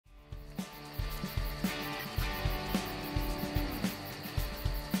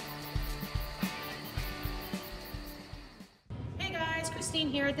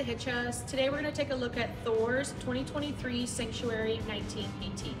here at the Hitchas. Today we're going to take a look at Thor's 2023 Sanctuary 19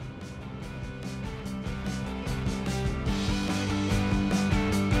 PT.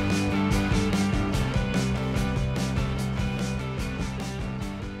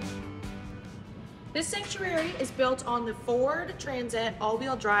 This Sanctuary is built on the Ford Transit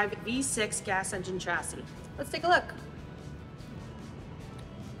all-wheel drive V6 gas engine chassis. Let's take a look.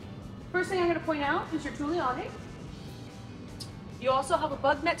 First thing I'm going to point out is your truly awning. You also have a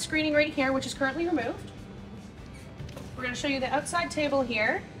bug net screening right here, which is currently removed. We're going to show you the outside table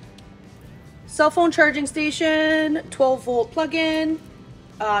here. Cell phone charging station, 12-volt plug-in,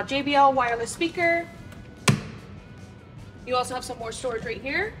 JBL wireless speaker. You also have some more storage right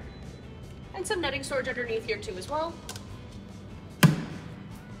here, and some netting storage underneath here too as well.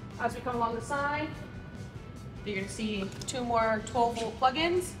 As we come along the side, you're going to see two more 12-volt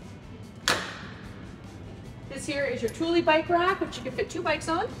plug-ins. This here is your Truly bike rack, which you can fit 2 bikes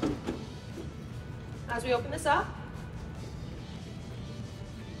on. As we open this up,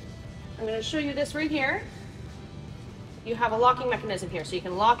 I'm going to show you this right here. You have a locking mechanism here, so you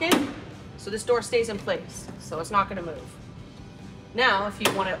can lock it so this door stays in place, so it's not going to move. Now, if you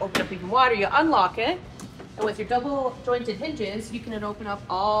want to open up even wider, you unlock it, and with your double jointed hinges, you can open up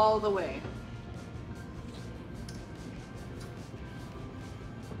all the way.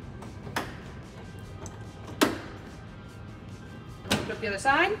 Open up the other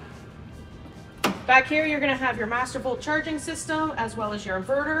side. Back here, you're going to have your master volt charging system as well as your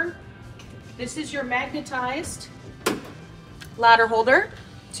inverter. This is your magnetized ladder holder.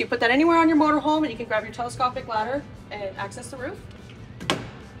 So you put that anywhere on your motorhome, and you can grab your telescopic ladder and access the roof.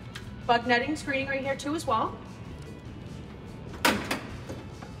 Bug netting screening right here too as well.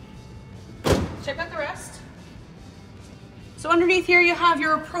 Check out the rest. So underneath here you have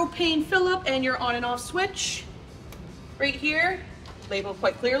your propane fill up and your on and off switch. Right here, labeled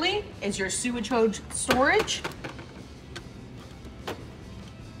quite clearly, is your sewage hose storage.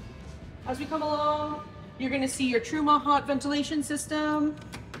 As we come along, you're going to see your Truma hot ventilation system.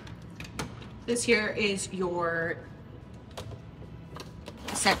 This here is your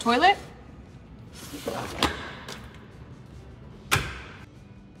set toilet.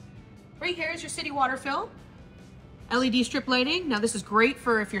 Right here is your city water fill. LED strip lighting. Now this is great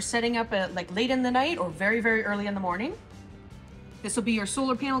for if you're setting up at like late in the night or very, very early in the morning. This will be your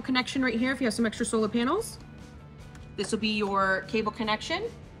solar panel connection right here if you have some extra solar panels. This will be your cable connection.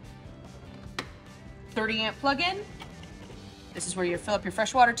 30 amp plug-in. This is where you fill up your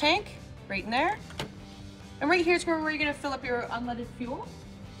freshwater tank, right in there. And right here is where you're going to fill up your unleaded fuel.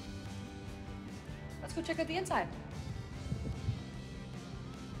 Let's go check out the inside.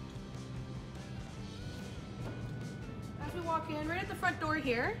 As we walk in, right at the front door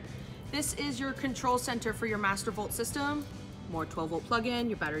here, this is your control center for your master volt system. More 12-volt plug-in,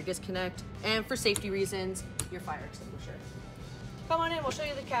 your battery disconnect, and for safety reasons, your fire extinguisher. Come on in, we'll show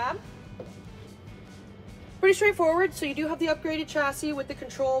you the cab. Pretty straightforward. So you do have the upgraded chassis with the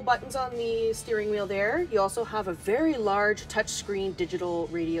control buttons on the steering wheel there. You also have a very large touchscreen digital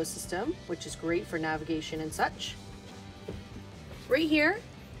radio system, which is great for navigation and such. Right here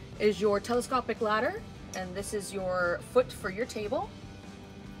is your telescopic ladder, and this is your foot for your table.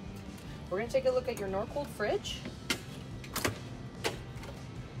 We're going to take a look at your Norcold fridge.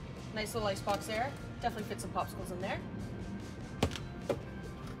 Nice little icebox there. Definitely fit some popsicles in there.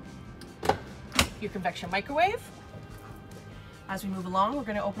 Your convection microwave. As we move along, we're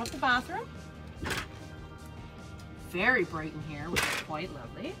going to open up the bathroom. Very bright in here, which is quite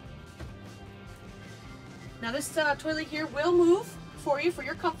lovely. Now this toilet here will move for you for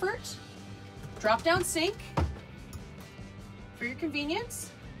your comfort. Drop down sink for your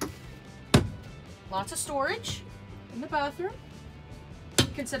convenience. Lots of storage in the bathroom,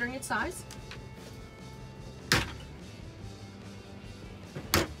 considering its size.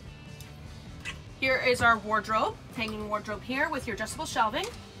 Here is our wardrobe, hanging wardrobe here with your adjustable shelving.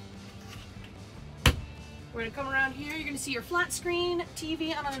 We're going to come around here, you're going to see your flat screen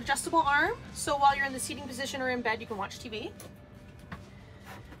TV on an adjustable arm. So while you're in the seating position or in bed, you can watch TV.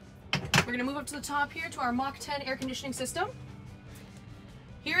 We're going to move up to the top here to our Mach 10 air conditioning system.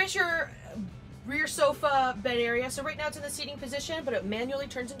 Here is your rear sofa bed area. So right now it's in the seating position, but it manually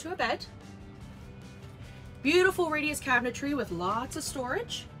turns into a bed. Beautiful radius cabinetry with lots of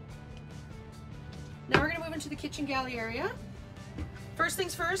storage. Now we're going to move into the kitchen galley area. First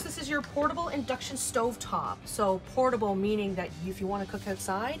things first, this is your portable induction stove top. So portable meaning that if you want to cook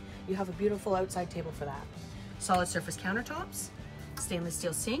outside, you have a beautiful outside table for that. Solid surface countertops, stainless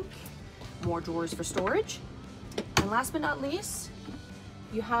steel sink, more drawers for storage. And last but not least,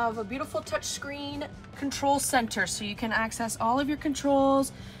 you have a beautiful touchscreen control center, so you can access all of your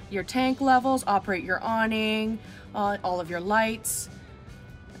controls, your tank levels, operate your awning, all of your lights,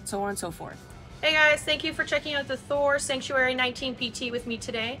 and so on and so forth. Hey guys, thank you for checking out the Thor Sanctuary 19 PT with me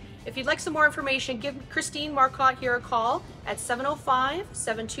today. If you'd like some more information, give Christine Marcotte here a call at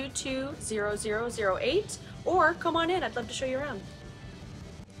 705-722-0008, or come on in. I'd love to show you around.